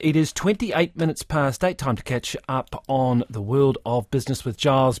It is 28 minutes past 8, time to catch up on the world of business with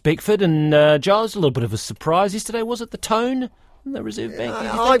Giles Beckford. And Giles, a little bit of a surprise yesterday, was it the tone in the Reserve Bank?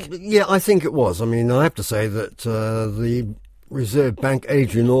 I think it was. I mean, I have to say that the Reserve Bank,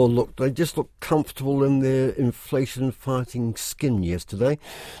 Adrian Orr, they just looked comfortable in their inflation-fighting skin yesterday.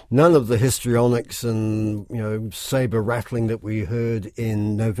 None of the histrionics and, sabre rattling that we heard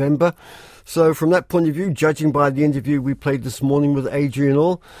in November. So from that point of view, judging by the interview we played this morning with Adrian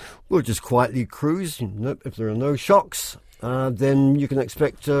Orr, we'll just quietly cruise. If there are no shocks, then you can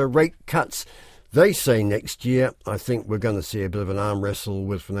expect rate cuts. They say next year. I think we're going to see a bit of an arm wrestle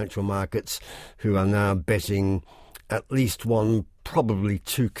with financial markets, who are now betting at least one, probably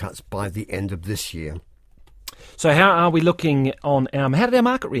two cuts by the end of this year. So how are we looking on ARM? How did our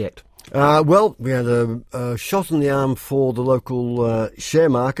market react? Well, we had a shot in the arm for the local share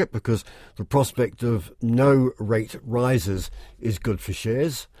market because the prospect of no rate rises is good for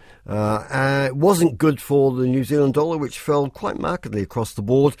shares. It wasn't good for the New Zealand dollar, which fell quite markedly across the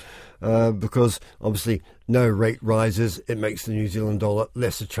board because obviously no rate rises. It makes the New Zealand dollar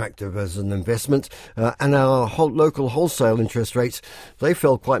less attractive as an investment. And our local wholesale interest rates, they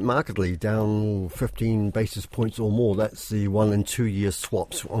fell quite markedly, down 15 basis points or more. That's the 1 and 2 year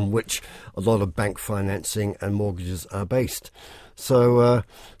swaps on which a lot of bank financing and mortgages are based. So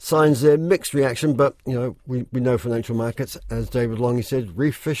signs there, mixed reaction, but we know financial markets, as David Longy said,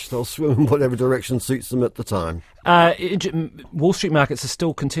 reef fish, they'll swim in whatever direction suits them at the time. Wall Street markets are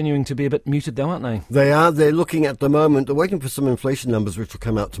still continuing to be a bit muted though, aren't they? They are. They're looking at the moment, they're waiting for some inflation numbers which will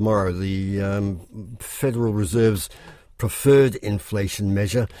come out tomorrow. The Federal Reserve's preferred inflation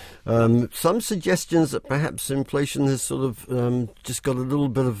measure. Some suggestions that perhaps inflation has sort of just got a little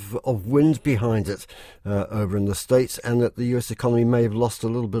bit of wind behind it over in the States, and that the US economy may have lost a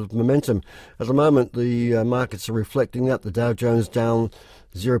little bit of momentum. At the moment, the markets are reflecting that. The Dow Jones down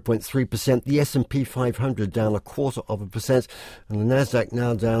 0.3%, the S&P 500 down 0.25%, and the Nasdaq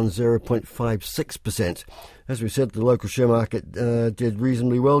now down 0.56%. As we said, the local share market did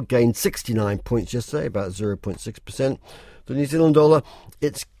reasonably well, gained 69 points yesterday, about 0.6%. The New Zealand dollar,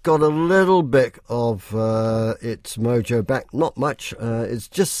 it's got a little bit of its mojo back, not much. It's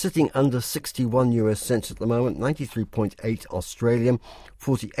just sitting under 61 US cents at the moment, 93.8 Australian,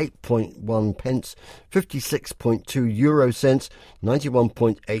 48.1 pence, 56.2 euro cents,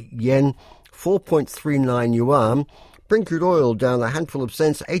 91.8 yen, 4.39 yuan. Brent crude oil down a handful of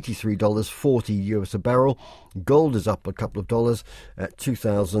cents, $83.40 US a barrel. Gold is up a couple of dollars at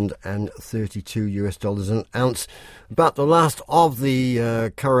 $2,032 US dollars an ounce. About the last of the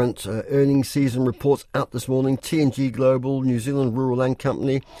current earnings season reports out this morning. TNG Global, New Zealand Rural Land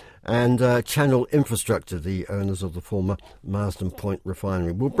Company, and Channel Infrastructure, the owners of the former Marsden Point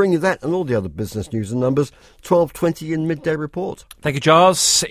refinery. We'll bring you that and all the other business news and numbers, 12:20 in Midday Report. Thank you, Giles.